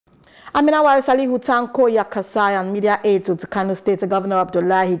While Salihu Tanko Yakasai and media aide to Kano State Governor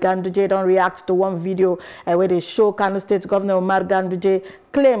Abdullahi Ganduje don't react to one video where they show Kano State Governor Umar Ganduje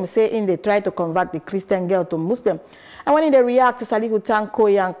claim saying they try to convert the Christian girl to Muslim. And when they react to Salihu Tanko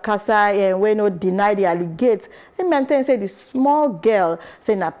Yakasai and we no deny the allegate, he maintain say the small girl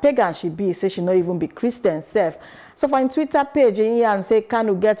say na pagan she be, say she not even be Christian self. So for in Twitter page, he and say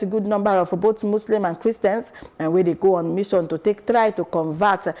Kano get a good number of both Muslim and Christians, and where they go on mission to try to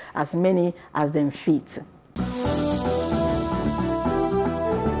convert as many as them fit.